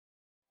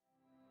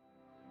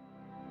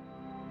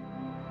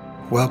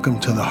Welcome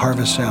to the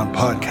Harvest Sound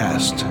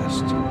Podcast,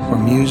 where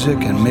music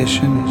and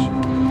mission,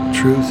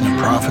 truth and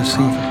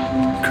prophecy,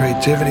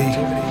 creativity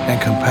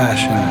and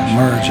compassion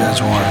merge as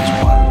one.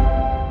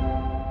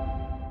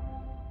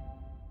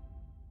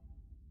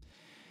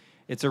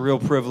 It's a real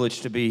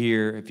privilege to be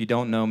here. If you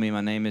don't know me, my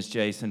name is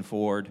Jason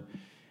Ford,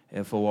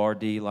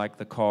 F-O-R-D, like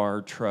the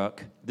car,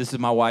 truck. This is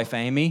my wife,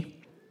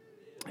 Amy.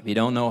 If you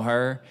don't know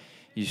her,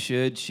 you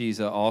should. She's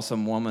an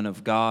awesome woman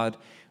of God.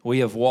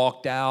 We have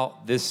walked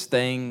out this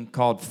thing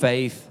called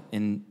faith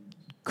in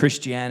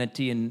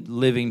Christianity and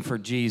living for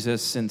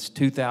Jesus since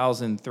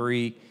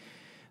 2003.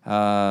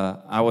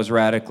 I was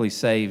radically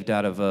saved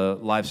out of a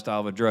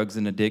lifestyle of drugs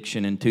and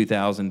addiction in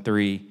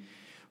 2003.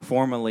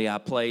 Formerly, I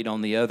played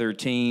on the other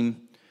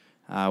team.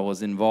 I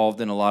was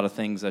involved in a lot of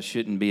things I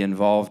shouldn't be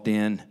involved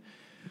in.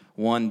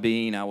 One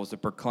being I was a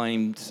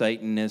proclaimed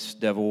Satanist,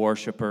 devil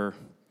worshiper,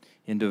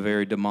 into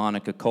very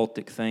demonic,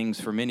 occultic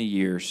things for many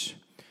years.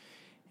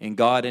 And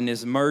God, in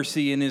His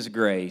mercy and His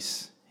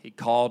grace, He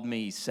called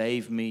me,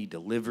 saved me,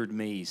 delivered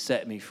me,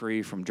 set me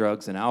free from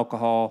drugs and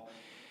alcohol.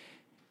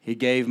 He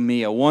gave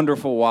me a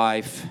wonderful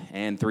wife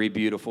and 3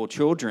 beautiful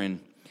children.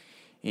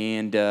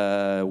 And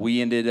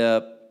we ended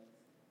up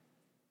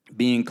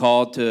being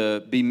called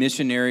to be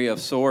missionary of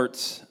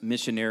sorts,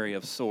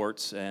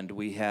 and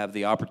we have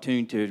the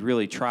opportunity to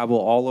really travel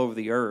all over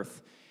the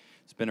earth.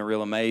 It's been a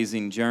real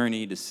amazing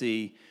journey to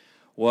see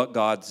what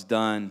God's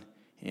done,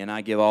 and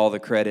I give all the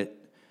credit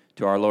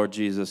to our Lord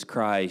Jesus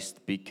Christ,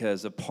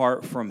 because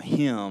apart from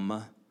Him,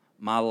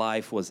 my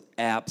life was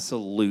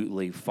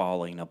absolutely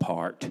falling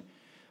apart.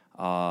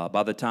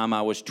 By the time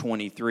I was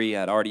 23,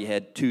 I'd already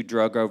had 2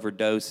 drug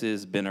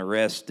overdoses, been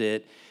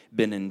arrested,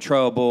 been in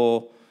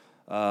trouble,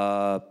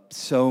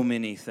 so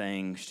many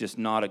things, just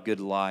not a good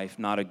life,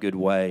 not a good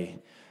way.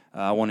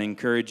 I want to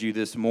encourage you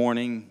this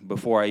morning,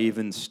 before I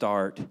even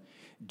start,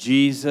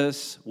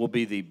 Jesus will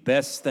be the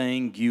best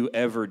thing you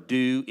ever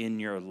do in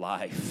your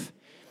life.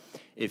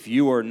 If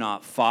you are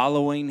not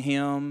following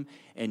Him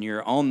and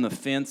you're on the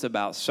fence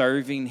about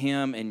serving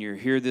Him and you're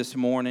here this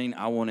morning,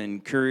 I want to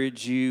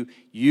encourage you.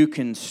 You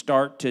can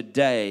start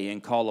today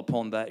and call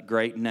upon that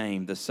great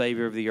name, the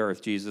Savior of the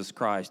earth, Jesus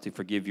Christ, to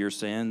forgive your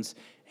sins.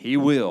 He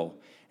will,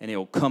 and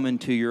He'll come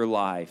into your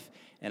life.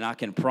 And I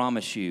can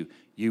promise you,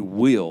 you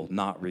will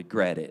not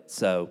regret it.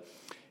 So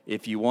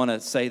if you want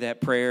to say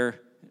that prayer,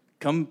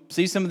 come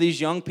see some of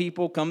these young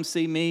people. Come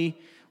see me.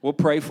 We'll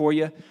pray for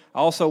you. I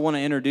also want to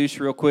introduce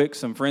real quick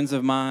some friends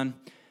of mine.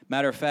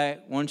 Matter of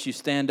fact, why don't you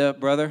stand up,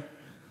 brother?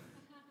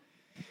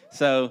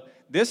 So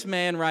this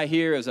man right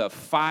here is a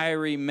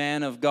fiery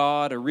man of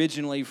God,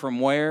 originally from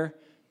where?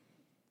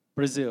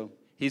 Brazil.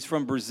 He's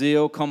from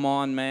Brazil. Come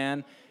on,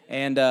 man.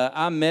 And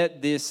I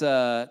met this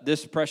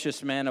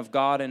precious man of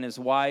God and his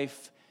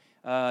wife.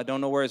 Don't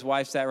know where his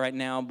wife's at right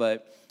now,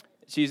 but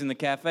she's in the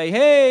cafe.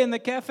 Hey, in the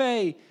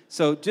cafe.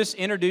 So just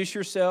introduce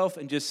yourself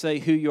and just say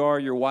who you are,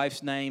 your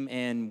wife's name,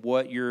 and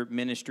what your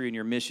ministry and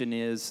your mission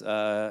is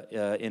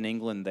in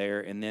England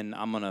there, and then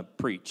I'm going to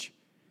preach.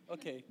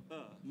 Okay.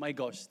 My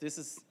gosh, this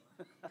is...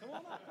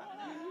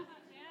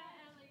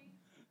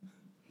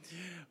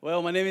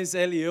 Well, my name is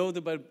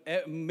Eliud,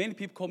 but many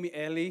people call me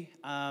Eli.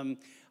 I'm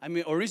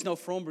original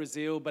from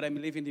Brazil, but I'm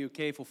living in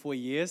the UK for 4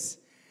 years.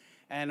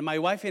 And my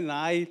wife and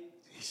I...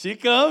 She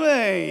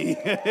coming!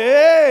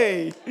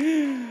 Hey!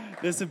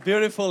 There's a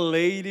beautiful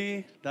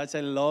lady that I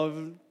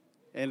love,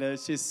 and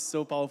she's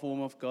so powerful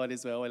woman of God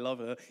as well. I love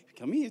her.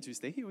 Come here to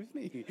stay here with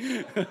me.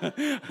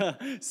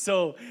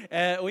 So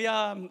we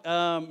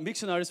are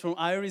missionaries from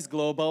Iris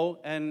Global,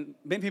 and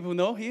many people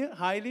know here,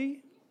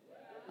 Heidi,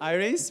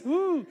 Iris.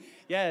 Woo!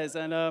 Yes,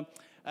 and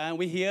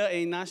we're here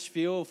in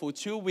Nashville for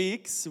 2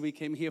 weeks. We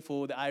came here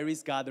for the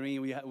Iris gathering.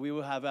 We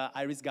will have an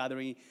Iris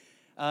gathering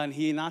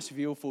here in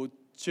Nashville for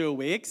 2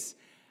 weeks.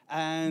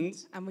 And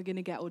we're going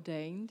to get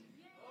ordained.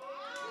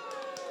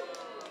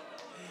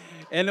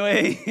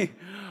 Anyway,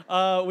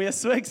 we are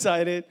so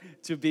excited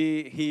to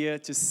be here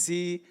to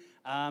see.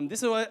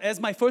 This is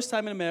my first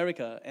time in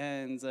America,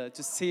 and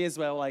to see as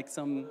well, like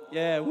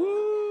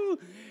woo!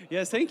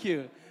 Yes, thank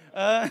you.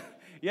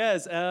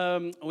 Yes,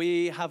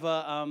 we have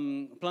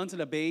planted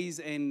a base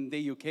in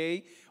the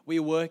UK. We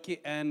work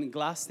in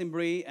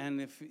Glastonbury,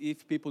 and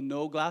if people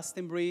know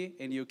Glastonbury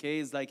in the UK,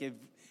 it's like a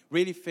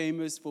really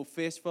famous for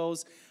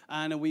festivals,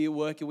 and we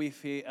work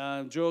with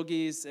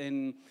druggies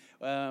and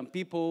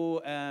people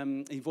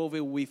involved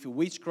with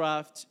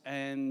witchcraft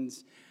and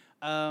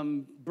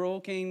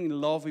broken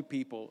in love with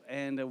people,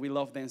 and we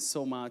love them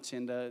so much.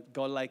 And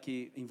God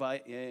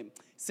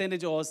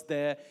sent us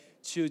there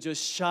to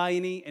just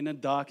shining in the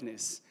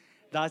darkness.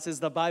 That is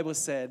the Bible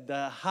said.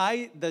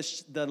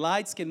 The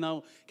lights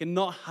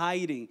cannot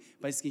hiding,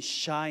 but it's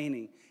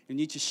shining. You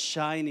need to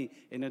shine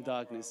in the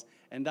darkness.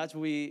 And that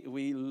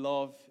we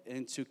love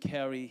and to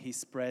carry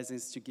His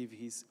presence, to give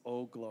His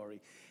all glory.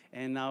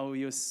 And now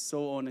we are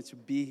so honored to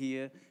be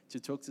here, to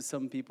talk to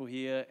some people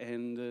here,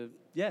 and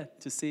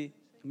to see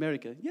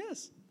America.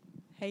 Yes.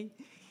 Hey.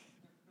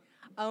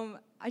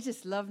 I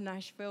just love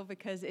Nashville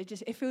because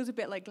it feels a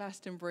bit like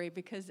Glastonbury,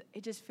 because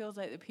it just feels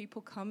like the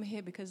people come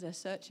here because they're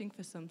searching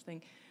for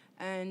something.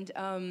 And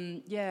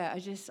I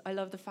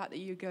love the fact that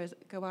you guys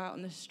go out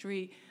on the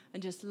street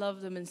and just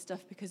love them and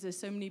stuff, because there's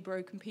so many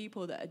broken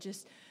people that are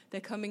they're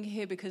coming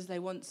here because they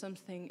want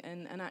something,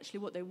 and actually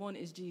what they want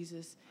is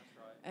Jesus.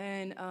 That's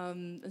right.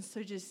 And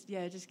so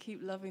just keep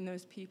loving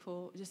those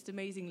people just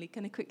amazingly.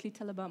 Can I quickly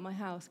tell about my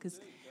house? Because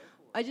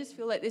I just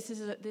feel like this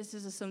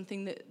is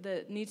something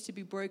that needs to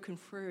be broken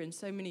through in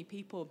so many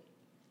people.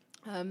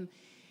 For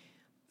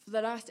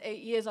the last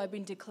 8 years, I've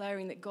been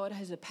declaring that God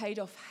has a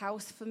paid-off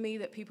house for me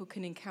that people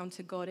can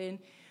encounter God in.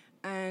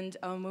 And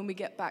when we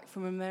get back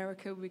from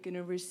America, we're going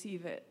to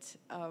receive it.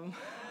 And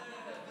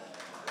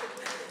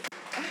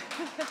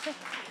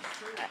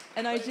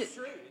it's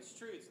true.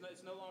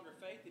 It's no longer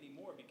faith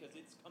anymore because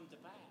it's come to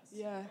pass.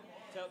 Yeah.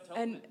 Tell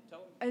them.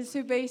 And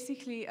so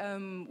basically,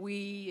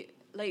 we...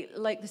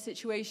 Like the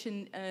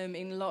situation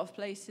in a lot of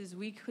places,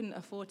 we couldn't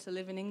afford to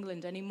live in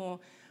England anymore.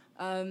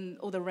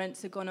 All the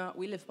rents have gone up.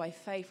 We live by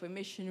faith. We're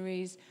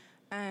missionaries,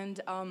 and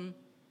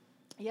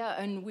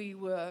and we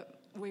were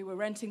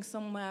renting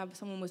somewhere.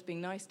 Someone was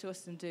being nice to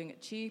us and doing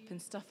it cheap and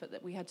stuff.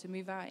 That we had to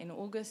move out in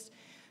August,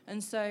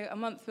 and so a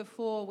month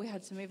before we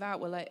had to move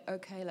out, we're like,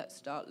 okay, let's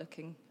start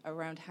looking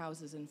around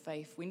houses in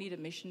faith. We need a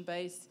mission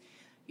base,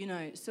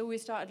 So we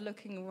started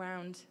looking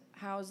around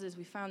houses.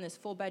 We found this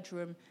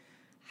 4-bedroom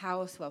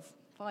house. Well,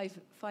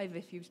 five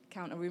if you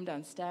count a room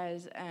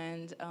downstairs,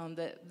 and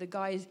the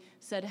guy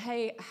said,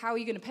 hey, how are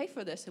you going to pay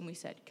for this? And we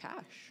said,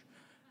 cash.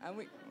 And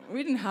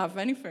we didn't have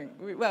anything.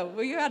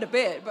 We had a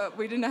bit, but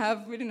we didn't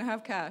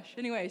have cash.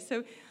 Anyway,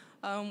 so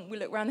we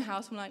looked around the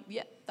house, and I'm like,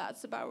 yeah,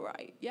 that's about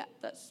right. Yeah,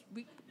 that's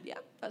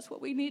what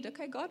we need.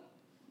 Okay, God,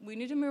 we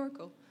need a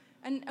miracle.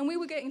 And we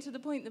were getting to the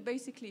point that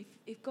basically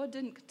if God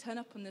didn't turn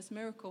up on this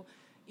miracle,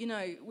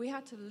 we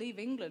had to leave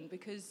England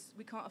because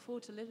we can't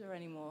afford to live there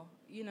anymore,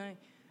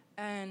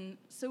 And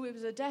so it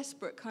was a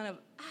desperate kind of,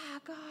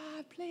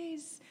 God,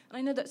 please. And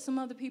I know that some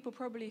other people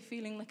probably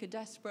feeling like a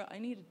desperate, I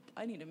need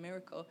a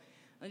miracle.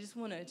 I just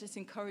want to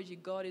encourage you,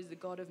 God is the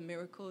God of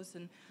miracles.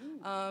 And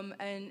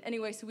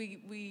anyway, so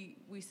we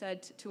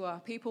said to our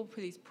people,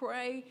 please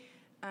pray.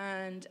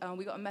 And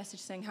we got a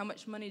message saying, how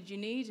much money do you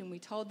need? And we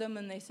told them,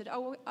 and they said,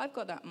 oh, well, I've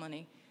got that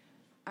money.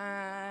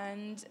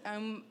 And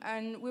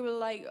we were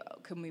like,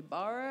 can we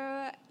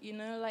borrow it? And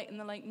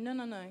they're like,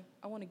 no,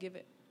 I want to give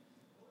it.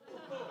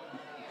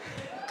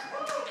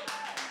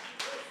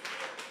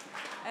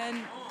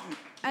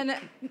 And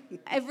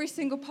every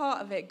single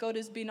part of it, God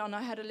has been on.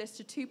 I had a list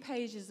of 2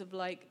 pages of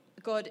like,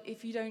 God,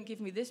 if you don't give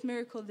me this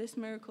miracle, then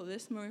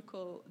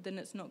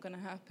it's not going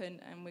to happen,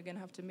 and we're going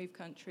to have to move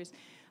countries.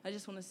 I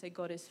just want to say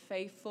God is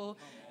faithful.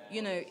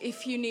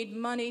 If you need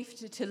money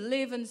to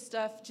live and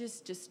stuff,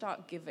 just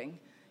start giving.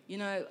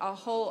 Our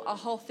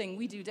whole thing,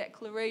 we do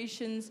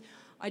declarations.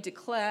 I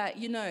declare,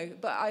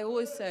 but I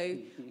also,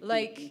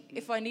 like,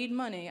 if I need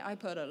money, I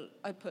put a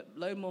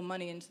load more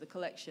money into the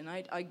collection.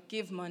 I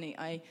give money,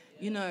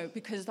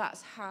 because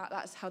that's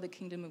how the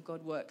kingdom of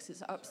God works.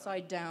 It's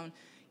upside down.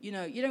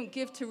 You don't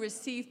give to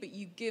receive, but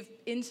you give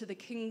into the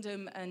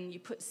kingdom, and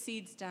you put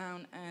seeds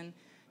down. And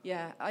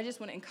I just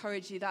want to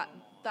encourage you that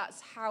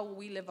that's how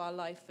we live our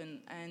life,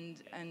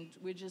 and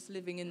we're just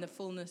living in the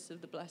fullness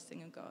of the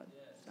blessing of God.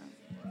 So.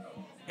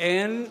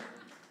 And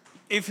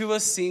if you were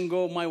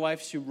single, my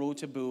wife, she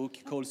wrote a book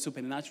called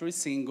Supernaturally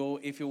Single.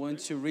 If you want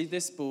to read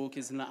this book,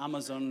 it's on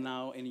Amazon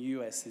now in the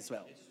US as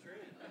well. It's true.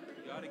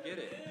 You got to get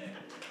it.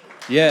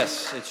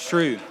 Yes, it's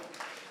true.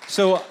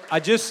 So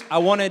I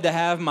wanted to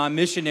have my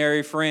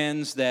missionary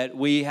friends that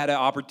we had an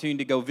opportunity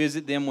to go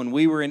visit them when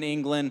we were in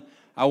England.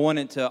 I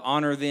wanted to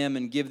honor them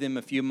and give them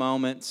a few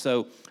moments.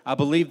 So I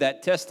believe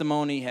that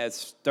testimony has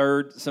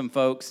stirred some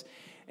folks.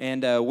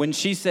 And when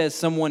she says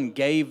someone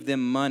gave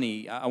them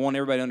money, I want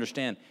everybody to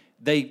understand,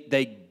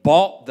 they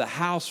bought the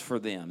house for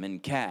them in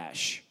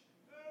cash.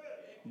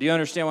 Do you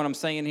understand what I'm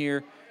saying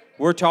here?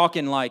 We're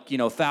talking like,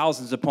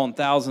 thousands upon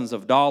thousands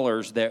of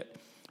dollars that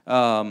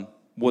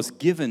was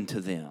given to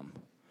them.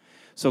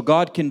 So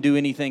God can do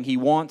anything He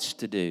wants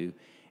to do.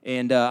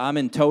 And I'm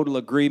in total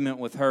agreement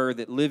with her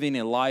that living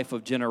a life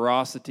of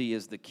generosity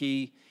is the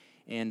key.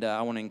 And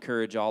I want to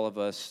encourage all of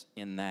us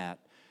in that.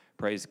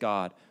 Praise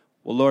God.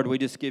 Well, Lord, we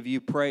just give you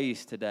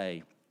praise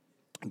today.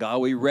 God,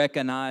 we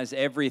recognize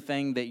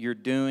everything that you're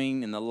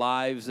doing in the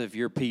lives of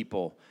your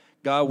people.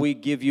 God, we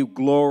give you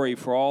glory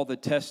for all the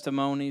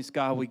testimonies.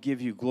 God, we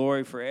give you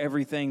glory for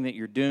everything that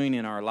you're doing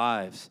in our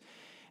lives.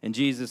 And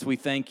Jesus, we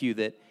thank you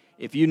that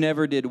if you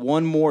never did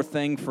one more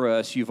thing for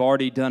us, you've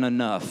already done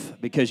enough,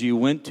 because you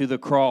went to the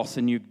cross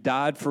and you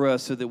died for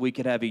us so that we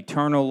could have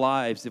eternal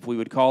lives if we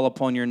would call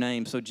upon your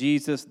name. So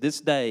Jesus,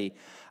 this day,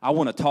 I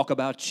want to talk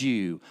about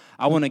you.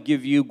 I want to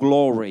give you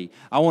glory.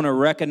 I want to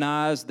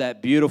recognize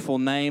that beautiful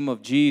name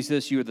of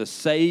Jesus. You're the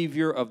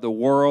Savior of the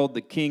world,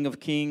 the King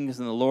of kings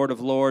and the Lord of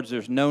lords.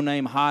 There's no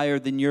name higher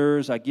than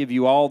yours. I give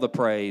you all the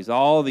praise,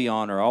 all the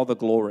honor, all the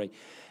glory.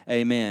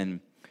 Amen.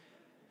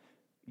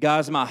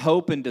 Guys, my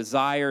hope and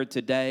desire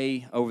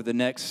today over the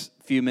next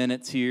few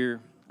minutes here,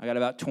 I got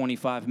about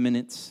 25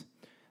 minutes,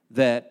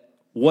 that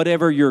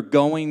whatever you're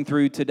going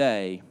through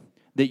today,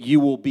 that you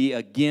will be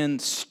again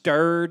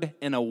stirred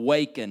and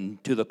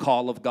awakened to the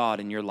call of God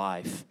in your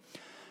life.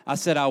 I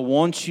said, I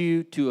want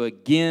you to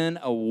again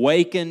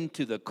awaken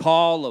to the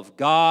call of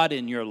God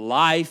in your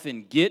life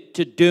and get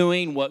to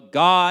doing what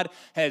God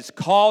has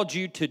called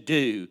you to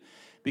do.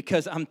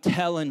 Because I'm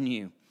telling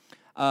you,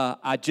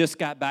 I just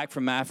got back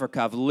from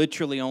Africa. I've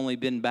literally only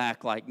been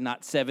back like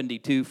not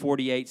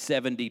 48,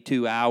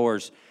 72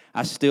 hours.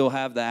 I still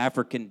have the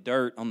African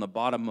dirt on the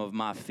bottom of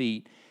my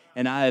feet.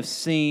 And I have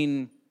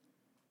seen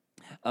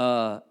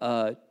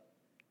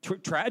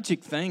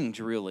tragic things,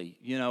 really.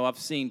 You know, I've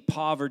seen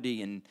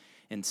poverty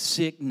and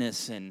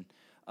sickness and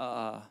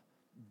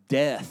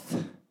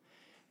death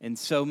and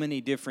so many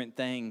different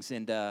things.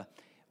 And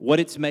what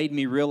it's made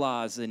me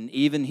realize, and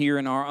even here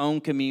in our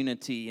own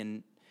community,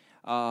 and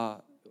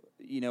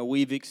you know,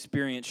 we've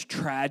experienced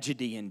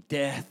tragedy and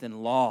death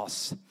and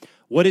loss.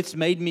 What it's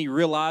made me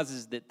realize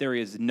is that there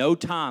is no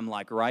time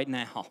like right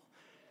now.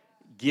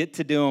 Get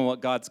to doing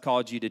what God's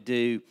called you to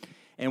do.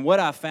 And what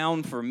I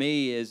found for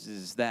me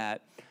is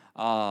that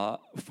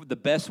the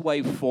best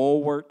way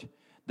forward,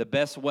 the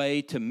best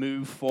way to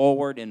move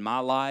forward in my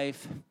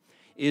life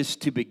is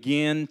to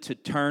begin to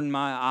turn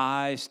my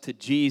eyes to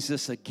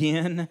Jesus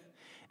again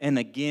and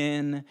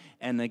again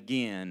and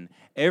again.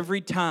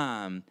 Every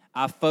time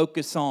I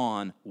focus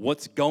on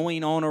what's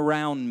going on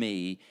around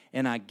me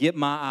and I get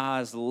my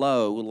eyes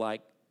low,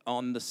 like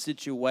on the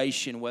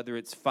situation, whether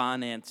it's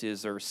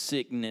finances or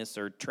sickness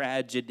or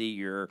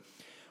tragedy or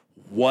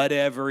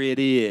whatever it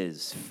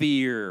is,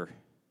 fear,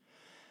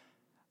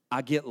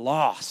 I get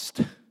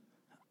lost.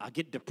 I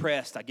get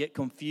depressed. I get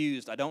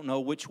confused. I don't know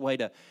which way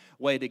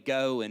to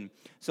go. And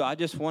so I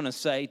just want to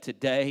say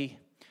today,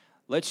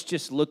 let's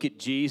just look at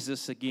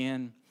Jesus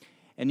again.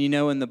 And you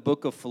know, in the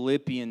book of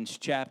Philippians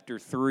chapter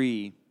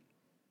 3,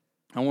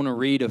 I want to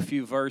read a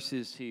few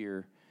verses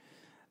here.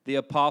 The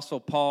Apostle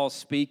Paul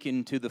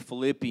speaking to the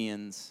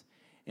Philippians,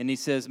 and he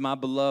says, my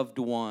beloved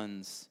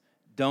ones,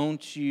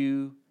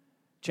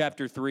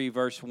 chapter 3,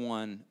 verse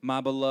 1,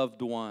 my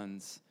beloved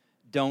ones,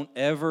 don't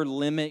ever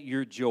limit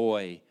your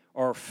joy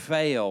or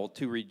fail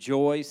to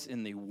rejoice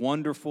in the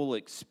wonderful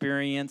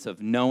experience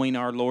of knowing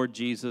our Lord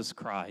Jesus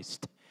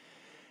Christ.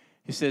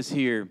 He says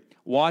here,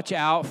 watch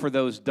out for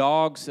those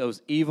dogs,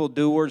 those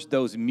evildoers,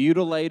 those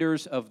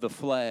mutilators of the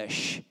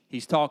flesh.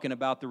 He's talking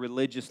about the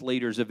religious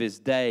leaders of his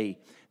day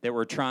that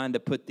were trying to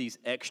put these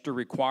extra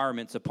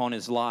requirements upon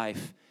his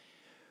life.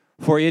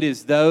 For it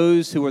is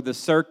those who are the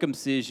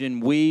circumcision,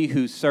 we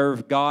who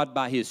serve God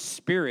by his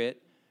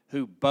Spirit,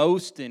 who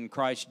boast in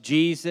Christ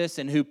Jesus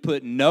and who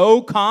put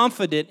no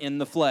confidence in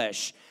the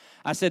flesh.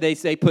 I said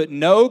they put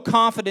no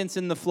confidence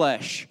in the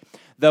flesh.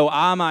 Though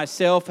I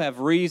myself have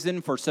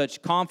reason for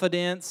such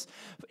confidence,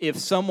 if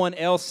someone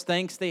else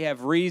thinks they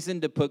have reason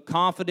to put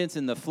confidence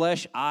in the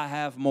flesh, I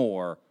have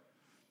more.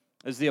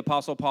 This is the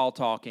Apostle Paul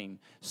talking.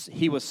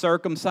 He was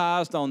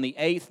circumcised on the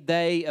 8th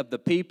day of the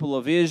people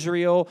of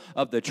Israel,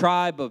 of the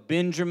tribe of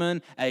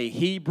Benjamin, a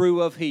Hebrew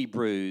of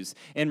Hebrews.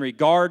 In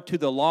regard to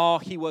the law,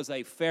 he was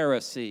a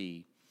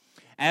Pharisee.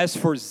 As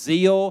for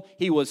zeal,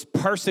 he was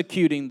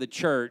persecuting the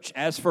church.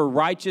 As for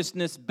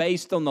righteousness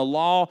based on the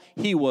law,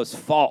 he was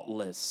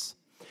faultless.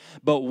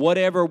 But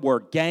whatever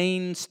were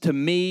gains to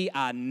me,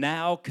 I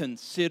now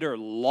consider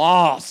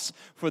loss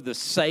for the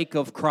sake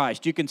of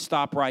Christ. You can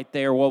stop right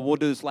there. Well, we'll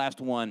do this last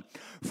one.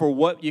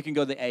 You can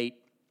go to 8.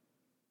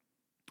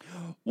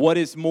 What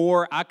is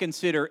more, I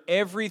consider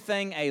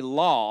everything a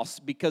loss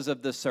because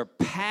of the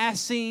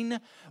surpassing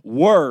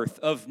worth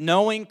of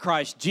knowing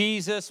Christ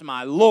Jesus,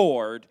 my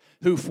Lord,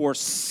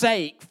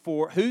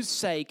 for whose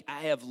sake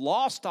I have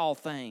lost all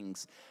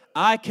things.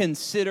 I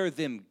consider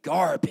them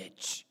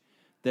garbage,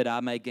 that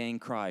I may gain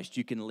Christ.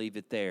 You can leave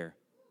it there.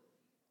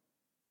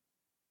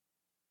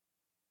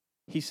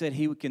 He said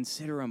he would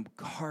consider them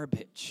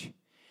garbage.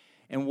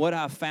 And what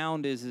I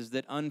found is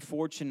that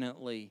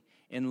unfortunately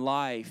in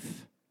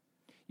life,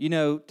 you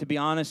know, to be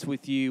honest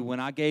with you, when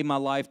I gave my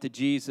life to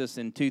Jesus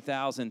in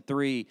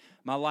 2003,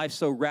 my life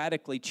so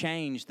radically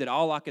changed that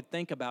all I could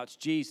think about is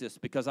Jesus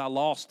because I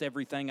lost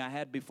everything I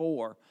had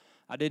before.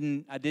 I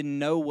didn't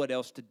know what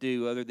else to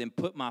do other than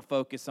put my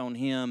focus on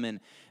him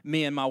and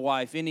me and my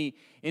wife. Any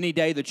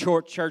day the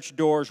church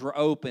doors were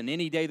open,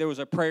 any day there was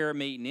a prayer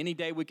meeting, any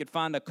day we could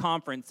find a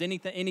conference, any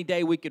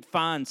day we could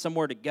find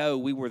somewhere to go,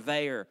 we were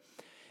there.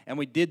 And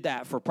we did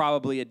that for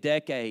probably a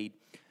decade.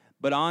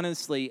 But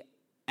honestly,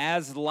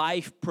 as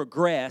life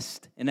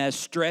progressed and as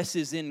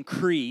stresses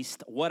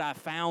increased, what I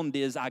found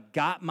is I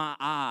got my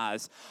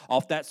eyes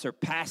off that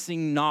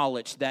surpassing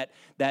knowledge, that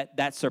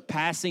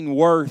surpassing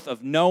worth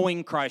of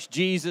knowing Christ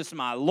Jesus,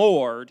 my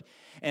Lord,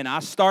 and I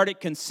started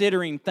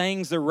considering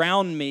things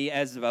around me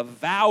as of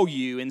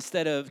value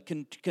instead of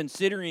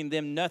considering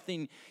them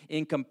nothing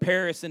in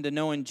comparison to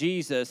knowing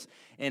Jesus.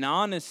 And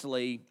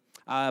honestly,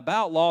 I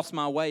about lost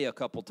my way a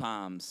couple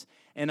times.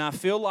 And I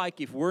feel like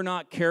if we're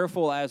not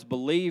careful as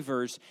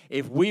believers,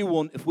 if we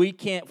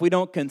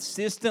don't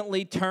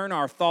consistently turn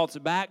our thoughts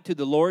back to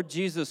the Lord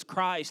Jesus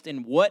Christ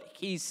and what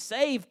He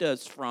saved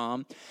us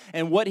from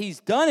and what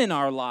He's done in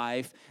our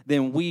life,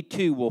 then we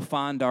too will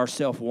find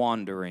ourselves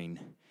wandering.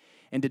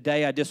 And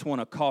today I just want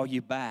to call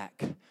you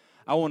back.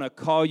 I want to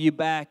call you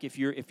back if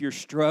you're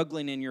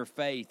struggling in your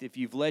faith, if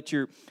you've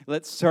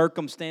let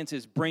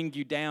circumstances bring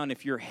you down,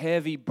 if you're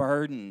heavy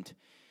burdened.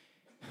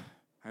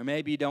 Or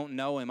maybe you don't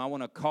know Him. I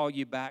want to call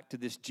you back to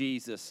this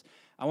Jesus.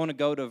 I want to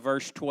go to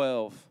verse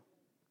 12.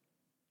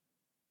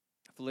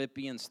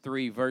 Philippians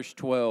 3, verse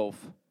 12.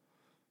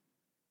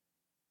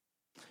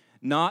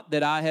 Not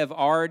that I have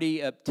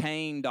already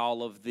obtained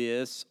all of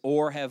this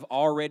or have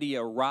already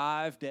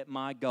arrived at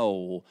my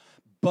goal,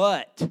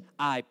 but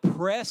I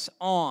press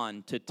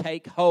on to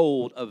take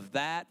hold of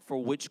that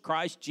for which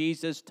Christ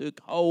Jesus took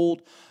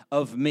hold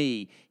of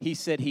me. He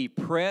said He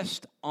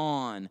pressed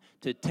on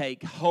to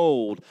take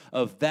hold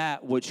of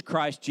that which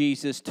Christ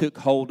Jesus took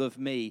hold of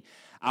me.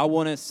 I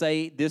want to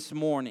say this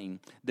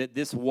morning that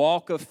this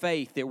walk of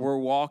faith that we're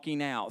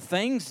walking out,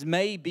 things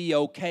may be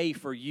okay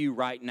for you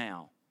right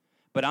now,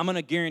 but I'm going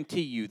to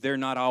guarantee you they're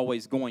not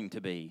always going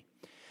to be.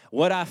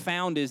 What I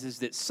found is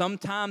that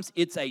sometimes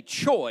it's a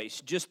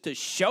choice just to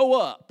show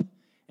up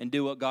and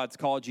do what God's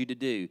called you to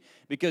do.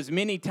 Because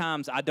many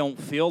times I don't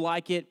feel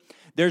like it.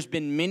 There's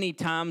been many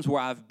times where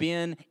I've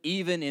been,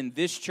 even in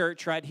this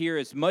church right here,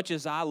 as much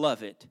as I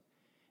love it,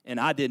 and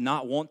I did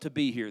not want to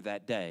be here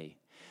that day.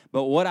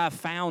 But what I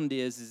found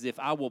is if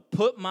I will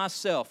put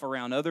myself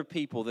around other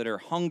people that are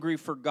hungry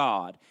for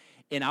God,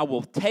 and I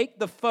will take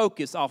the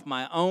focus off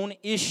my own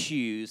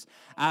issues,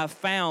 I've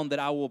found that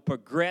I will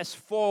progress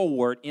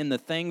forward in the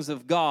things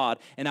of God,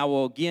 and I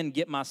will again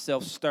get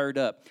myself stirred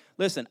up.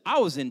 Listen, I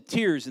was in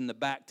tears in the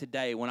back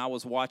today when I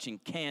was watching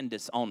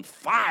Candace on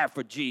fire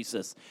for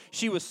Jesus.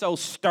 She was so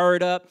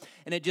stirred up,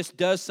 and it just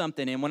does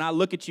something. And when I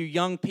look at you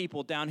young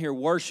people down here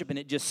worshiping,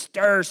 it just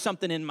stirs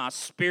something in my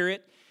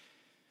spirit.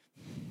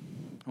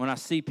 When I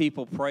see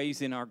people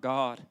praising our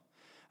God,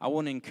 I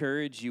want to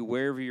encourage you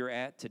wherever you're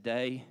at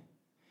today,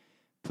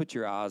 put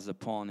your eyes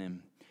upon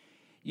Him.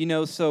 You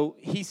know, so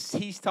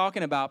he's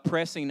talking about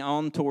pressing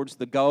on towards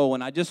the goal,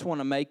 and I just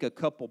want to make a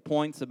couple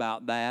points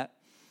about that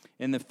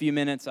in the few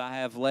minutes I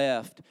have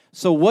left.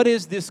 So what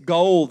is this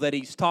goal that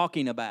he's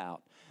talking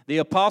about? The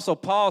Apostle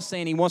Paul is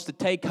saying he wants to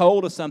take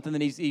hold of something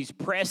that he's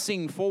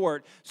pressing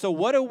forward. So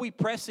what are we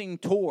pressing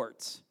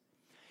towards?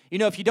 You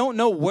know, if you don't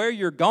know where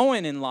you're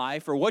going in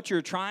life or what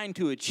you're trying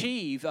to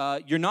achieve,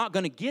 you're not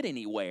going to get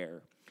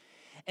anywhere.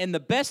 And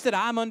the best that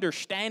I'm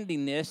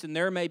understanding this, and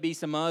there may be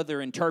some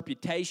other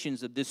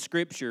interpretations of this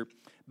scripture,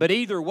 but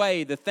either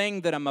way, the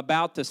thing that I'm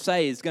about to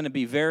say is going to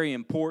be very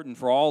important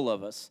for all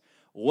of us.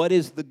 What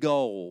is the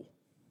goal?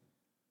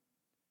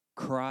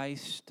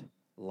 Christ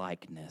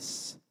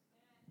likeness.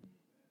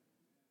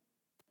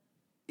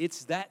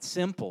 It's that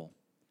simple.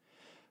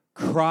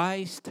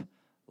 Christ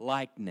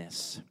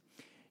likeness.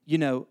 You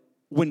know,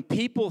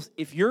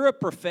 if you're a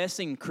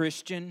professing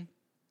Christian,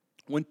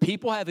 when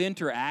people have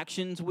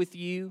interactions with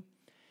you,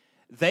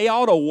 they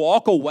ought to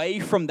walk away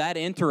from that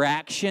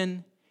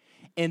interaction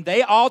and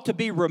they ought to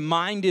be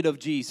reminded of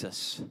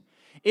Jesus.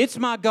 It's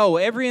my goal.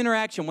 Every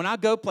interaction, when I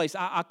go place,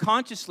 I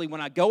consciously,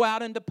 when I go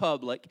out into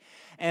public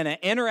and I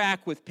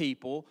interact with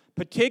people,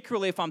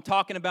 particularly if I'm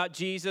talking about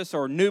Jesus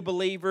or new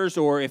believers,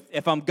 or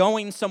if I'm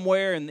going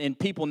somewhere and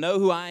people know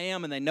who I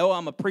am and they know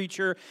I'm a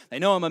preacher, they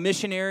know I'm a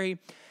missionary,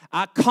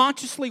 I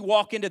consciously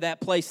walk into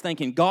that place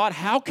thinking, God,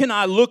 how can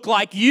I look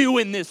like you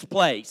in this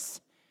place?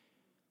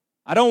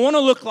 I don't want to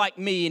look like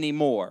me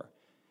anymore.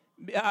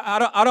 I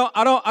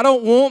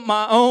don't want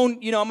my own,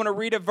 I'm going to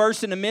read a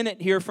verse in a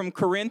minute here from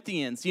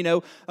Corinthians.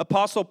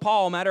 Apostle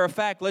Paul, matter of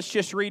fact, let's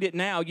just read it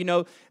now.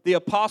 The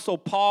Apostle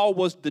Paul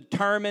was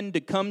determined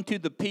to come to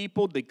the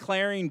people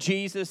declaring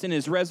Jesus and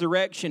His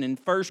resurrection in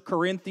 1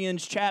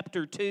 Corinthians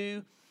chapter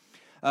 2,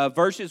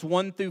 verses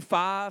 1 through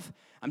 5.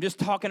 I'm just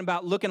talking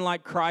about looking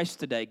like Christ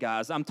today,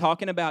 guys. I'm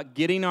talking about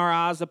getting our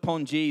eyes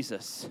upon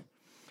Jesus.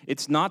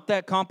 It's not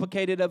that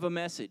complicated of a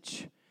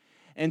message.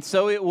 And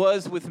so it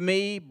was with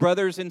me,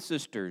 brothers and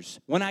sisters.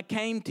 When I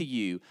came to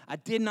you, I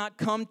did not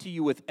come to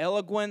you with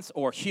eloquence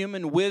or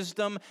human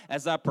wisdom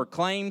as I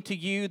proclaimed to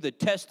you the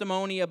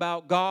testimony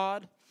about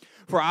God.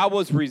 For I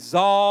was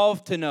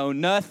resolved to know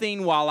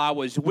nothing while I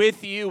was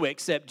with you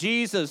except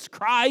Jesus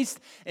Christ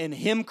and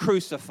Him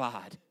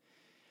crucified.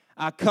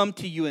 I come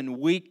to you in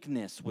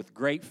weakness with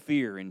great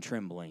fear and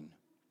trembling.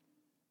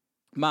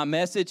 My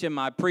message and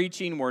my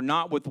preaching were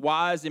not with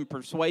wise and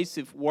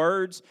persuasive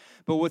words,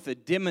 but with a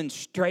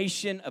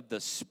demonstration of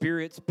the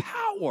Spirit's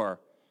power.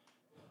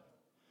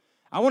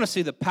 I want to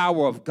see the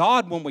power of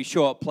God when we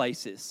show up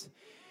places.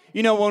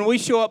 When we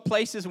show up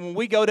places, when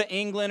we go to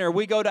England or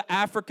we go to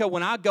Africa,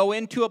 when I go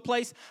into a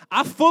place,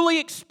 I fully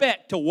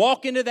expect to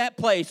walk into that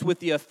place with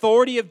the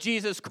authority of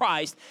Jesus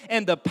Christ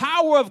and the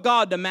power of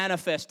God to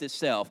manifest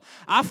itself.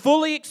 I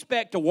fully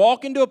expect to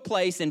walk into a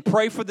place and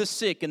pray for the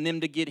sick and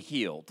them to get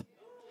healed.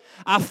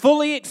 I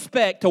fully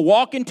expect to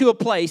walk into a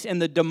place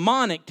and the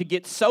demonic to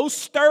get so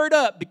stirred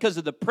up because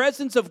of the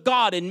presence of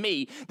God in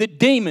me that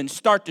demons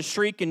start to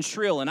shriek and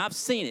shrill. And I've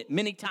seen it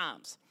many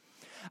times.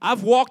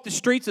 I've walked the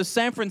streets of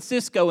San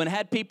Francisco and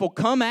had people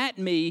come at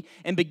me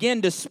and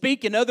begin to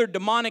speak in other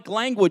demonic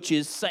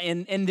languages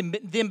and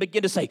then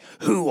begin to say,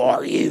 "Who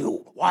are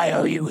you? Why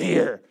are you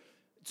here?"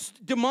 It's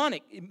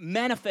demonic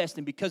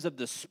manifesting because of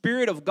the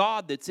Spirit of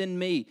God that's in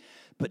me,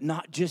 but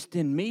not just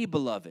in me,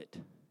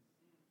 beloved.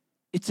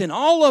 It's in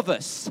all of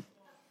us.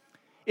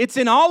 It's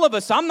in all of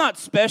us. I'm not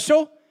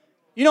special.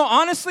 You know,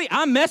 honestly,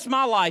 I messed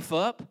my life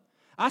up.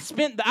 I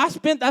spent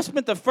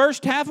the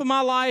first half of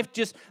my life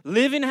just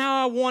living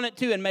how I wanted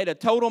to and made a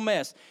total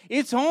mess.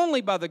 It's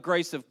only by the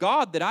grace of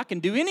God that I can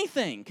do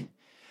anything.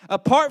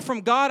 Apart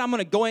from God, I'm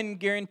going to go ahead and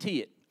guarantee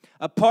it.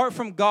 Apart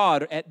from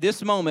God, at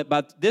this moment,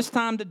 by this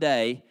time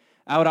today,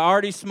 I would have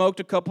already smoked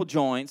a couple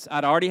joints.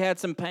 I'd already had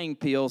some pain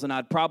pills, and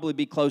I'd probably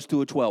be close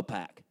to a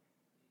 12-pack.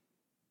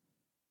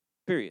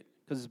 Period.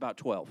 Because it's about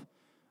 12.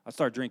 I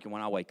start drinking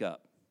when I wake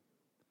up.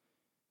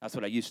 That's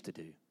what I used to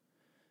do.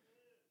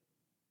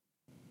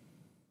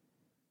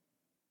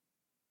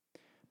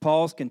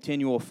 Paul's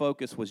continual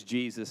focus was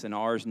Jesus, and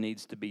ours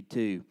needs to be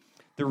too.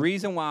 The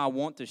reason why I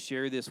want to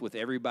share this with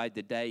everybody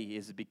today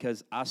is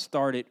because I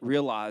started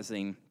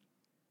realizing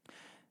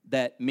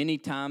that many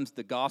times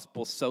the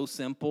gospel's so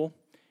simple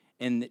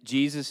and that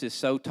Jesus is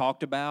so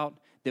talked about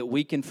that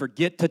we can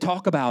forget to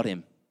talk about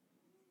him.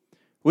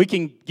 We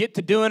can get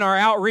to doing our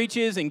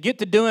outreaches and get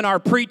to doing our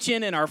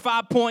preaching and our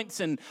 5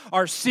 points and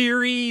our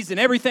series and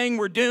everything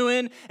we're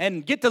doing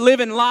and get to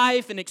living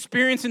life and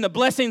experiencing the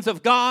blessings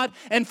of God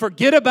and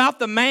forget about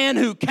the man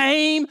who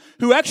came,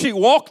 who actually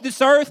walked this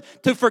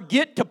earth, to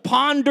forget to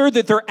ponder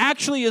that there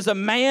actually is a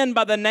man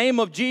by the name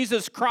of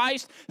Jesus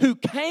Christ who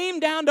came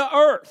down to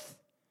earth,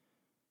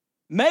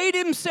 made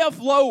himself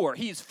lower.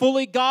 He's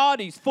fully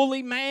God. He's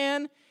fully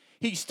man.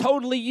 He's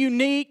totally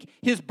unique.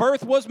 His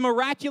birth was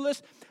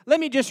miraculous. Let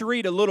me just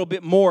read a little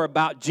bit more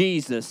about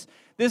Jesus.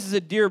 This is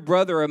a dear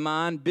brother of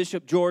mine,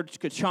 Bishop George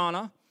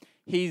Kachana.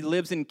 He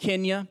lives in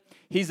Kenya.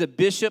 He's a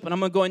bishop, and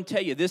I'm going to go and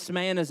tell you, this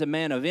man is a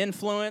man of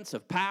influence,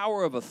 of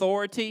power, of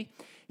authority.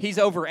 He's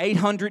over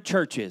 800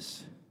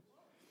 churches.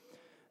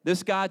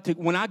 This guy,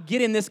 when I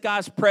get in this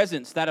guy's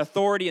presence, that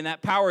authority and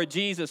that power of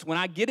Jesus, when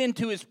I get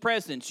into his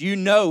presence, you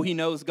know he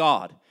knows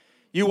God.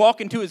 You walk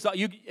into his,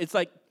 it's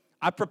like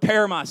I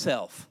prepare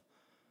myself.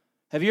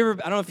 Have you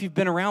ever, I don't know if you've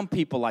been around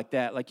people like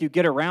that, like you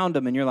get around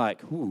them and you're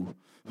like, ooh,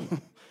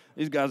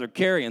 these guys are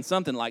carrying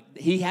something. Like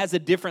he has a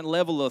different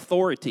level of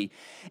authority.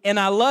 And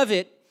I love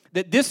it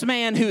that this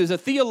man, who is a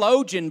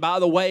theologian, by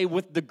the way,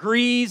 with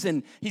degrees,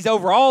 and he's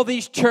over all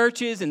these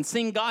churches and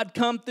seen God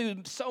come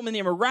through so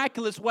many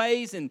miraculous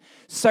ways and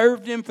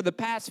served him for the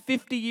past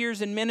 50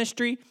 years in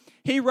ministry.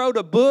 He wrote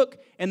a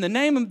book, and the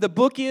name of the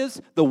book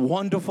is The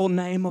Wonderful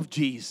Name of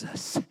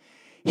Jesus.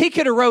 He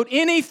could have wrote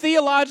any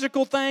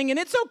theological thing, and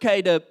it's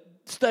okay to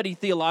study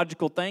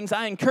theological things.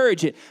 I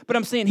encourage it. But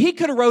I'm saying he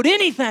could have wrote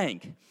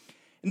anything.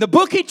 And the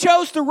book he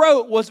chose to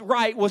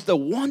write was The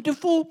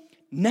Wonderful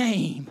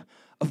Name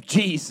of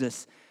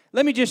Jesus.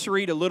 Let me just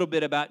read a little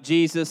bit about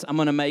Jesus. I'm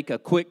going to make a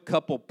quick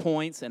couple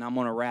points, and I'm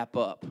going to wrap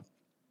up.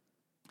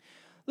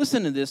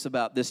 Listen to this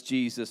about this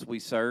Jesus we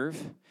serve.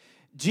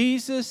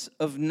 Jesus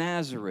of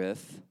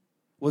Nazareth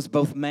was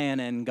both man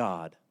and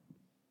God.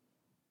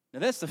 Now,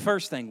 that's the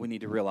first thing we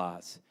need to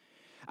realize.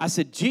 I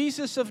said,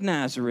 Jesus of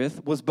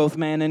Nazareth was both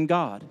man and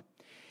God.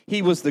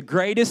 He was the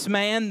greatest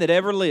man that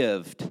ever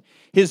lived.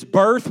 His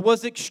birth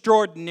was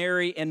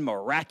extraordinary and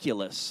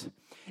miraculous.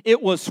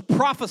 It was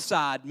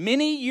prophesied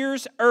many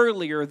years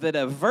earlier that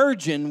a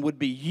virgin would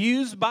be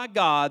used by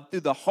God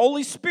through the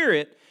Holy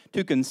Spirit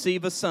to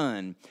conceive a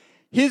son.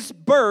 His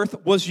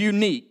birth was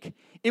unique.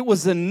 It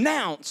was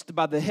announced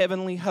by the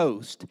heavenly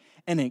host,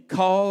 and it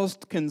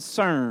caused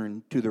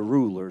concern to the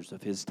rulers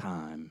of his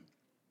time.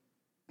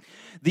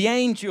 The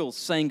angels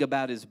sang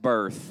about his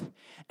birth,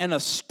 and a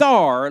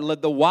star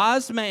led the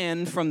wise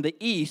man from the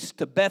east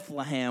to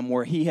Bethlehem,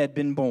 where he had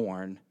been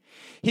born.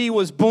 He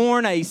was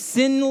born a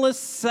sinless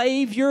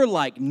Savior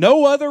like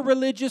no other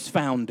religious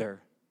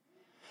founder.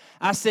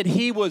 I said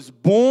he was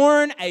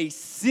born a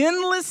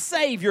sinless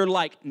Savior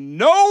like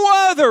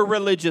no other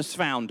religious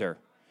founder.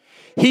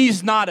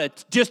 He's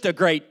not just a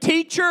great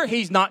teacher.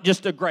 He's not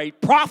just a great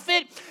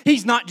prophet.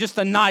 He's not just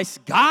a nice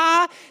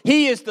guy.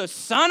 He is the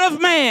Son of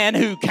Man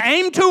who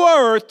came to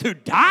earth to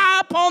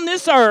die upon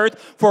this earth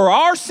for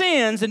our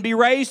sins and be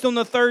raised on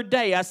the third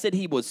day. I said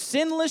he was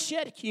sinless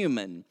yet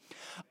human.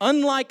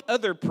 Unlike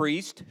other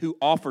priests who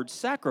offered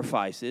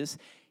sacrifices,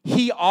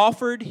 he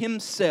offered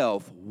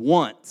himself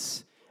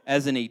once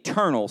as an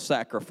eternal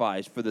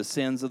sacrifice for the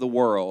sins of the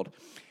world.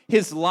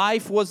 His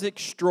life was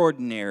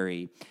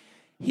extraordinary.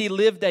 He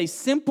lived a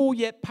simple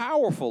yet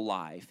powerful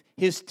life.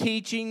 His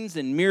teachings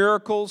and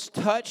miracles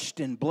touched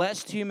and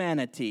blessed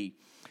humanity.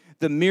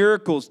 The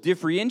miracles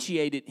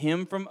differentiated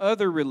him from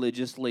other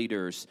religious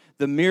leaders.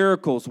 The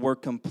miracles were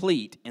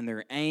complete, and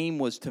their aim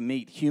was to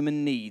meet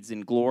human needs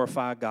and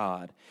glorify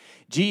God.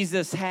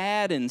 Jesus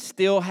had and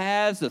still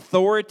has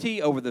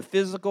authority over the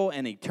physical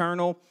and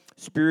eternal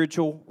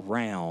spiritual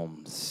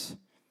realms.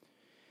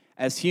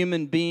 As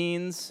human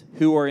beings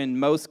who are in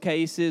most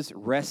cases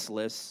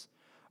restless,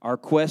 our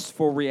quest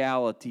for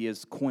reality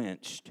is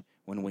quenched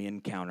when we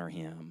encounter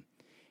him.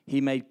 He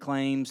made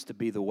claims to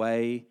be the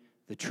way,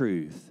 the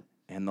truth,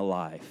 and the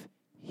life.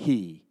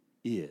 He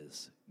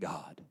is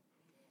God.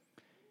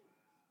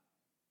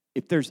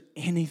 If there's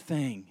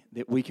anything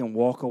that we can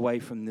walk away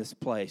from this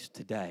place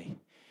today,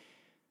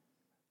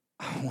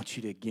 I want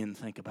you to again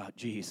think about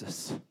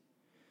Jesus.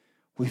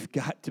 We've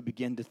got to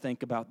begin to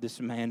think about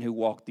this man who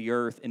walked the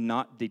earth and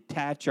not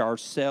detach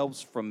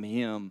ourselves from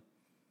him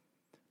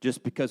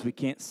just because we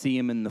can't see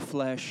him in the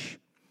flesh.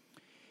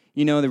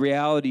 You know, the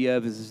reality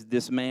of is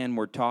this man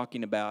we're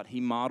talking about, he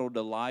modeled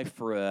a life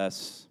for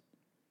us.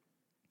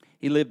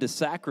 He lived a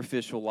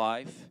sacrificial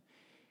life.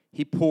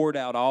 He poured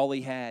out all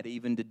he had,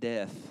 even to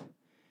death.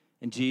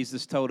 And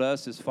Jesus told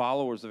us as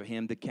followers of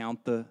him to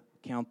count the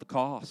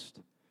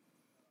cost.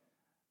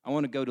 I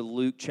want to go to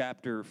Luke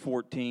chapter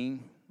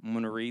 14. I'm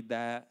going to read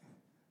that.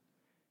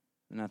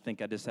 And I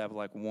think I just have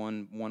like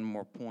one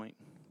more point.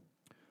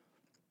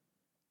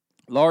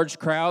 Large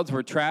crowds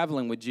were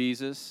traveling with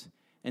Jesus,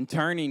 and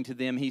turning to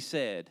them, he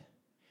said,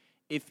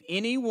 "If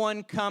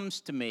anyone comes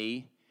to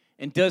me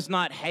and does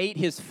not hate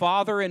his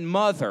father and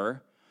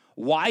mother,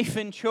 wife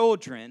and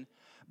children,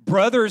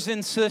 brothers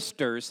and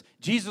sisters,"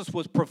 Jesus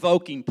was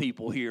provoking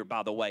people here,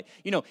 by the way.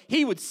 You know,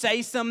 he would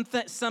say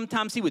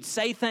sometimes he would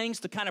say things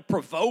to kind of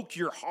provoke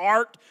your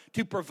heart,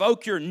 to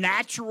provoke your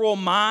natural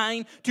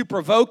mind, to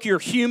provoke your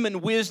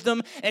human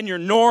wisdom and your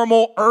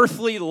normal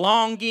earthly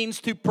longings,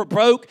 to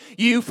provoke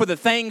you for the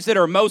things that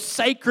are most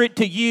sacred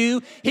to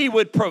you. He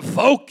would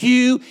provoke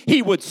you.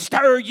 He would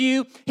stir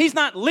you. He's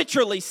not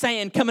literally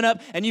saying coming up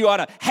and you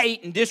ought to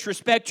hate and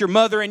disrespect your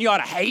mother and you ought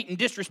to hate and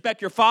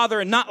disrespect your father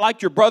and not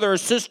like your brother or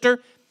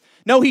sister.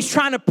 No, he's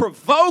trying to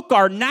provoke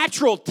our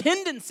natural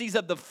tendencies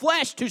of the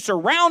flesh to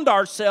surround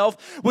ourselves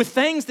with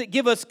things that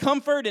give us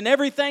comfort and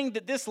everything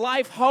that this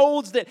life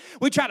holds that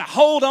we try to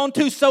hold on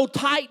to so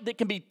tight that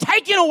can be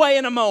taken away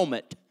in a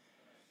moment.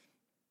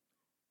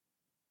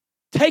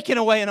 Taken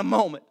away in a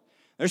moment.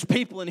 There's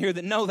people in here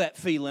that know that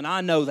feeling. I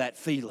know that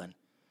feeling.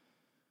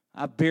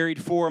 I buried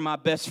 4 of my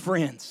best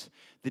friends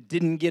that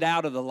didn't get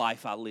out of the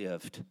life I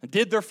lived. I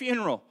did their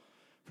funeral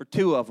for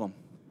 2 of them.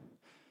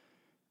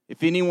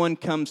 If anyone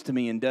comes to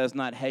me and does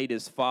not hate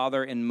his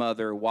father and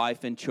mother,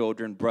 wife and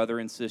children, brother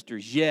and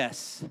sisters,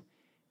 yes,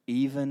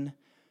 even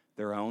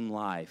their own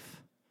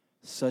life,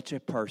 such a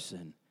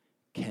person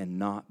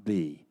cannot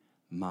be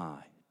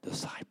my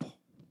disciple.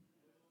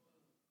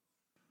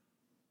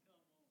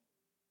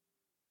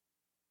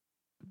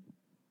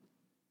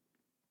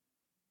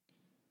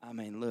 I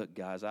mean, look,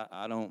 guys,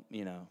 I don't,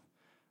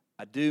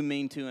 I do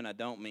mean to and I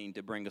don't mean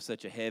to bring us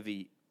such a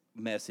heavy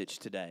message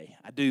today.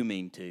 I do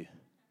mean to.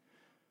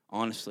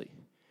 Honestly,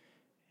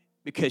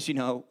 because,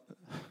 it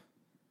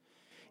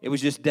was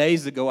just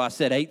days ago I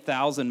said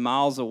 8,000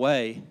 miles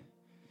away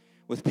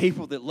with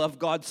people that love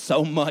God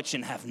so much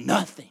and have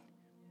nothing.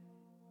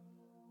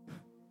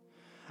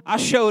 I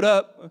showed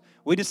up,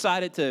 we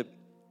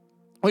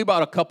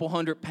bought a couple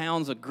 100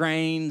 pounds of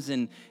grains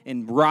and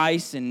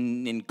rice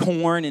and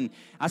corn, and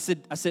I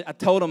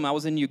told them I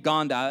was in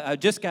Uganda. I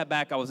just got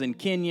back. I was in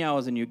Kenya, I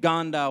was in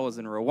Uganda, I was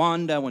in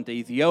Rwanda, I went to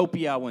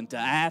Ethiopia, I went to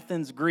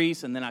Athens,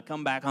 Greece, and then I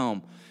come back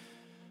home.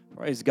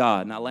 Praise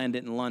God. And I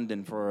landed in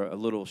London for a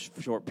little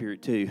short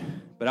period too.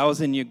 But I was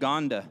in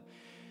Uganda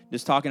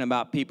just talking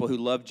about people who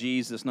love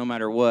Jesus no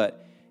matter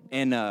what.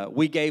 And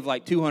we gave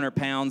like 200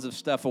 pounds of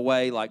stuff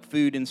away, like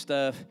food and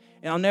stuff.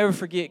 And I'll never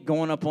forget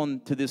going up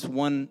to this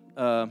one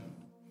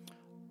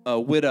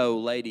widow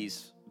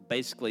lady's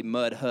basically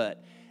mud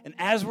hut. And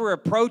as we're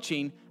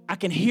approaching, I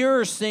can hear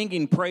her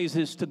singing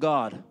praises to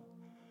God.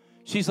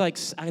 She's like,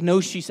 I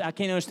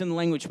can't understand the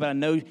language, but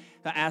I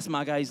asked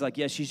my guy, he's like,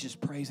 yeah, she's just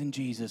praising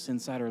Jesus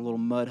inside her little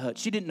mud hut.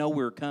 She didn't know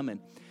we were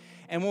coming.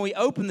 And when we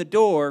opened the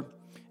door,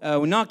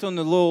 we knocked on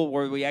the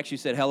where we actually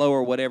said hello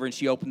or whatever, and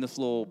she opened this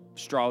little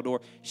straw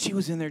door. She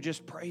was in there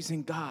just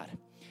praising God.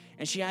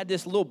 And she had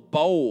this little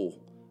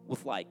bowl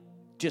with like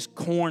just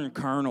corn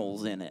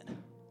kernels in it.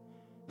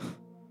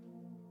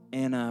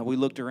 And we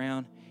looked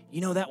around.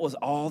 That was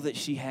all that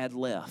she had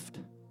left.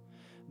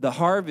 The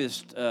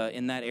harvest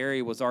in that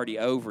area was already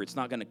over. It's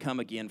not going to come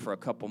again for a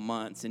couple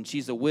months. And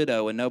she's a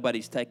widow, and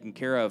nobody's taking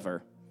care of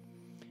her.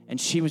 And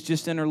she was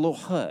just in her little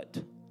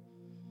hut,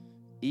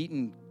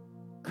 eating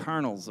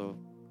kernels of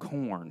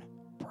corn,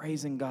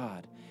 praising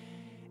God.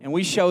 And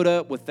we showed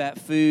up with that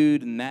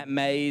food and that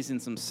maize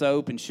and some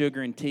soap and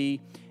sugar and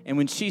tea. And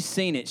when she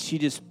seen it, she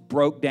just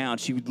broke down.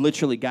 She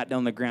literally got down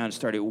on the ground and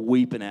started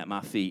weeping at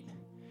my feet.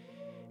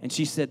 And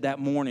she said that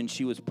morning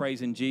she was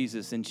praising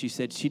Jesus, and she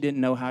said she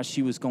didn't know how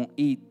she was going to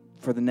eat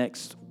for the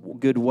next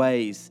good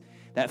ways.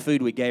 That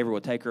food we gave her will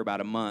take her about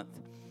a month.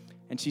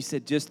 And she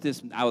said,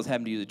 I was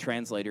having to use a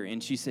translator,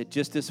 and she said,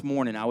 just this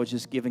morning, I was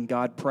just giving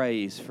God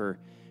praise for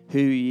who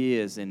He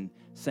is and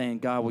saying,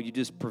 God, will you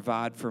just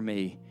provide for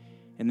me?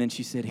 And then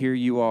she said, here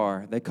you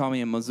are. They call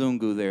me a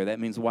Mzungu there. That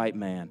means white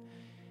man.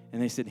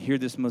 And they said, here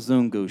this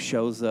Mzungu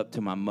shows up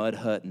to my mud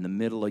hut in the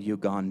middle of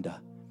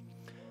Uganda.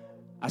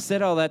 I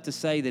said all that to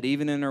say that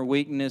even in her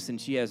weakness, and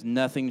she has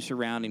nothing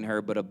surrounding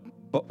her but a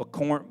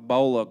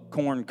bowl of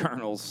corn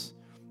kernels,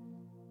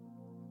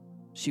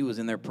 she was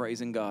in there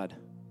praising God.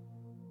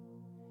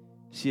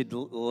 She had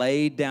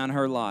laid down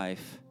her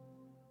life,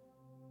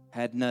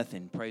 had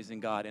nothing, praising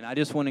God. And I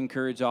just want to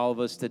encourage all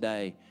of us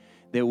today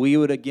that we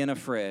would again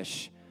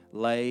afresh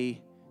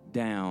lay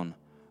down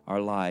our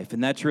life.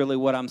 And that's really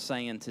what I'm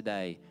saying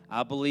today.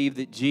 I believe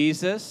that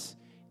Jesus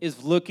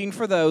is looking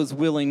for those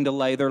willing to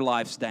lay their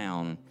lives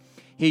down.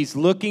 He's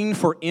looking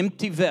for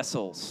empty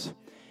vessels.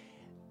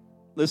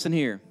 Listen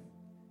here.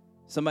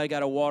 Somebody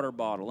got a water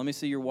bottle. Let me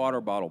see your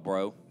water bottle,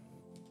 bro.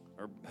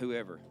 Or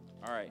whoever.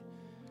 All right.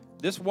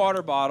 This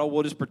water bottle,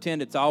 we'll just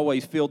pretend it's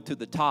always filled to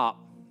the top.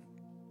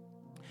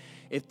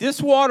 If this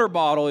water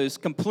bottle is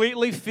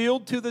completely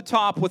filled to the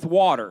top with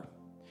water,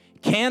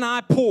 can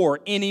I pour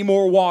any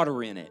more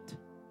water in it?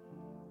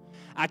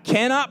 I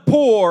cannot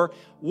pour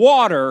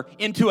water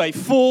into a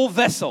full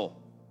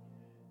vessel.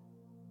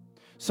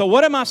 So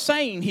what am I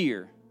saying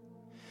here?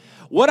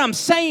 What I'm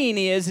saying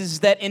is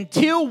that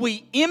until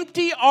we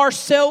empty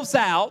ourselves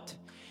out,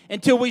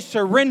 until we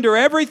surrender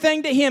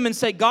everything to Him and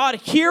say, God,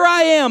 here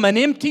I am, an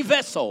empty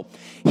vessel.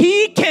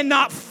 He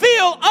cannot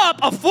fill up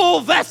a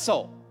full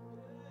vessel.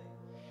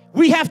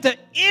 We have to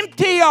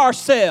empty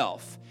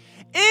ourselves.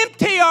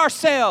 Empty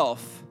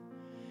ourselves.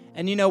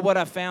 And you know what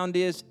I found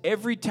is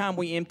every time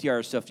we empty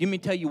ourselves, let me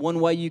tell you one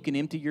way you can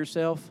empty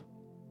yourself.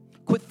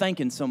 Quit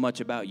thinking so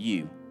much about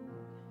you.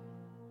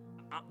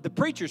 The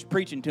preacher's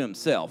preaching to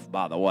himself,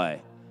 by the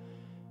way.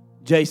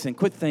 Jason,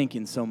 quit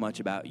thinking so much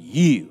about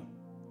you.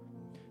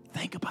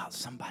 Think about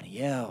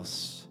somebody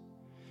else.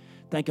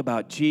 Think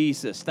about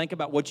Jesus. Think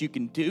about what you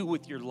can do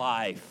with your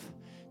life.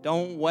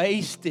 Don't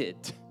waste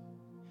it.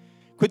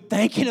 Quit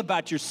thinking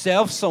about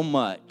yourself so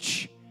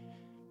much.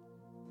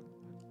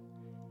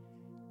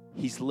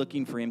 He's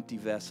looking for empty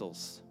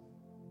vessels.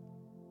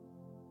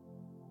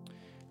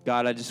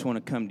 God, I just want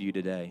to come to you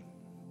today.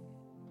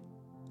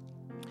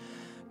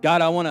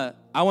 God, I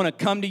want to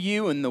come to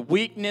you in the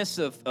weakness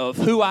of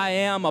who I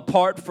am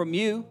apart from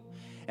you.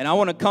 And I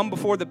want to come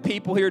before the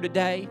people here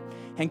today.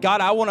 And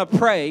God, I want to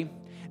pray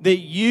that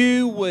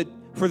you would,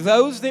 for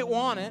those that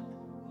want it,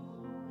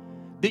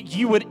 that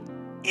you would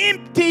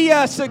empty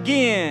us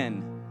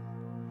again.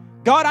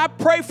 God, I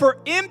pray for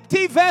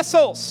empty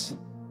vessels.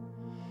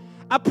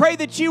 I pray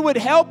that you would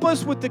help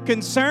us with the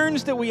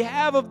concerns that we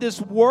have of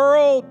this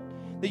world,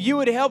 that you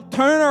would help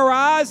turn our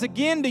eyes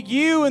again to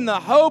you in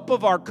the hope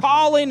of our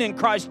calling in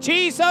Christ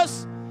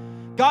Jesus.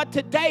 God,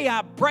 today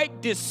I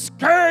break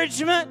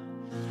discouragement.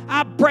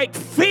 I break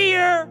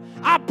fear.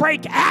 I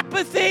break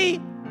apathy.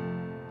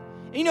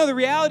 And you know, the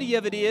reality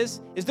of it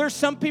is there's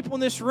some people in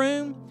this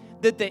room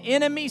that the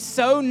enemy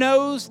so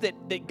knows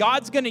that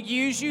God's going to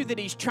use you that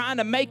he's trying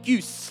to make you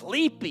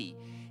sleepy.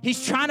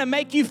 He's trying to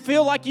make you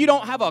feel like you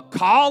don't have a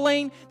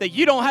calling, that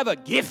you don't have a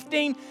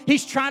gifting.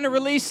 He's trying to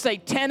release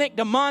satanic,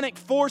 demonic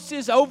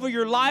forces over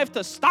your life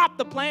to stop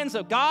the plans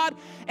of God.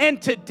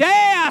 And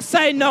today I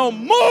say no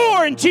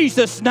more in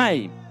Jesus'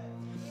 name.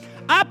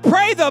 I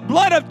pray the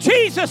blood of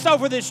Jesus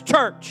over this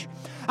church.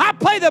 I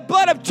pray the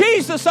blood of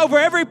Jesus over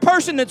every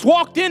person that's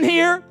walked in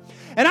here.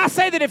 And I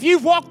say that if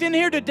you've walked in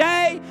here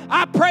today,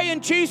 I pray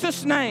in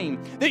Jesus'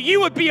 name that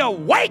you would be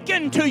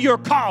awakened to your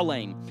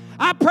calling.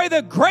 I pray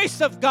the grace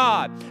of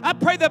God. I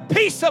pray the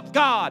peace of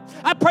God.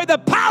 I pray the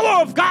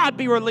power of God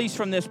be released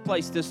from this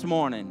place this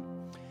morning.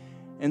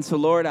 And so,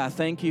 Lord, I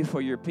thank you for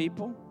your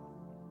people.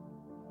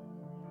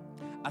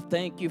 I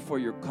thank you for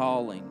your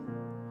calling.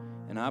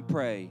 And I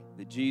pray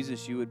that,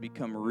 Jesus, you would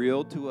become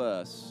real to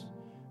us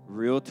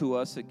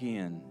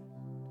again.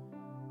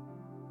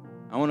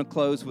 I want to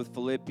close with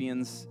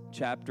Philippians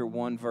chapter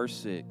 1, verse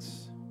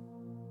 6.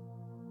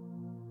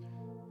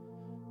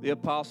 The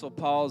Apostle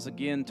Paul is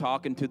again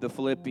talking to the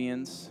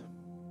Philippians.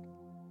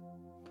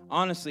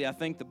 Honestly, I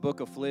think the book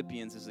of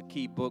Philippians is a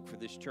key book for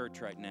this church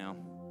right now.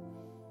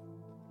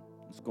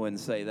 Let's go ahead and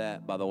say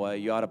that, by the way.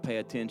 You ought to pay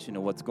attention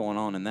to what's going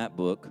on in that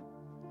book.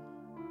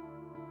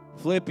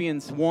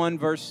 Philippians 1,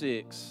 verse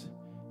 6.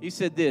 He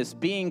said this,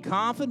 being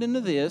confident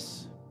of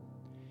this,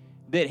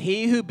 that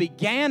he who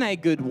began a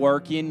good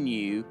work in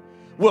you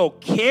will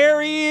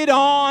carry it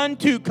on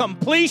to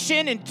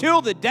completion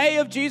until the day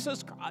of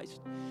Jesus Christ.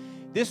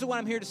 This is what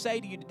I'm here to say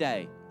to you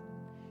today.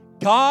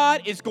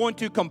 God is going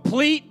to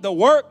complete the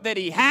work that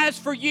He has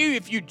for you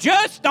if you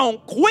just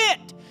don't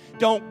quit.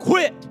 Don't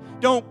quit.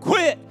 Don't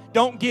quit.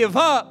 Don't give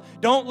up.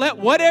 Don't let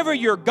whatever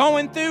you're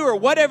going through or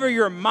whatever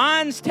your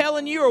mind's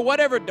telling you or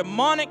whatever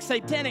demonic,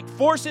 satanic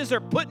forces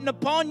are putting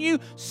upon you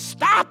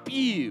stop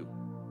you.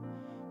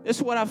 This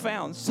is what I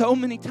found so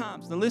many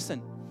times. Now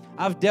listen,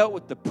 I've dealt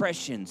with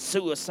depression,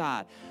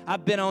 suicide.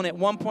 I've been on, at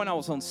one point, I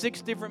was on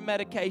 6 different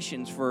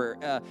medications for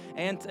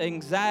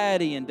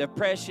anxiety and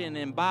depression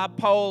and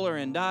bipolar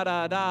and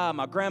da-da-da.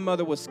 My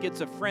grandmother was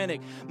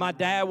schizophrenic. My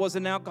dad was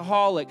an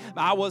alcoholic.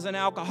 I was an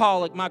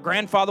alcoholic. My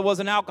grandfather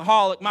was an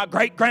alcoholic. My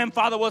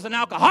great-grandfather was an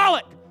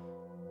alcoholic.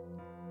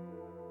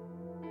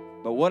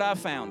 But what I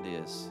found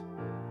is,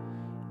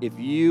 if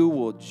you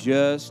will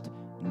just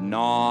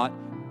not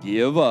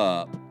give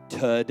up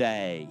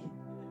today.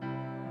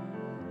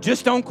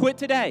 Just don't quit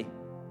today.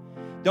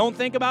 Don't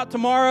think about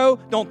tomorrow.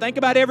 Don't think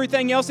about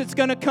everything else that's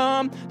going to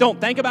come. Don't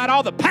think about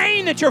all the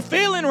pain that you're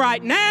feeling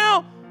right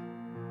now.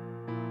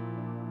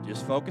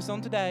 Just focus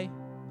on today.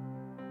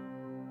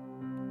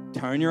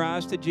 Turn your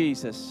eyes to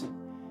Jesus.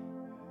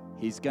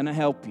 He's going to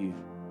help you.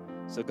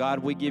 So God,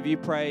 we give you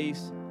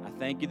praise. I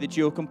thank you that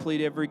you'll complete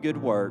every good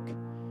work.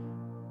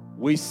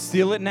 We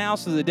seal it now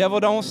so the devil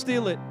don't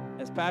steal it,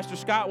 as Pastor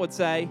Scott would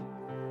say.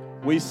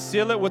 We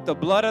seal it with the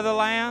blood of the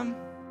Lamb,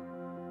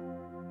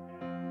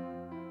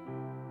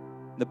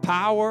 the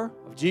power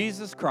of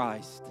Jesus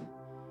Christ,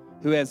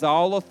 who has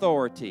all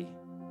authority.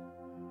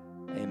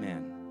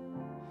 Amen.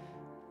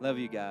 Love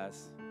you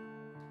guys.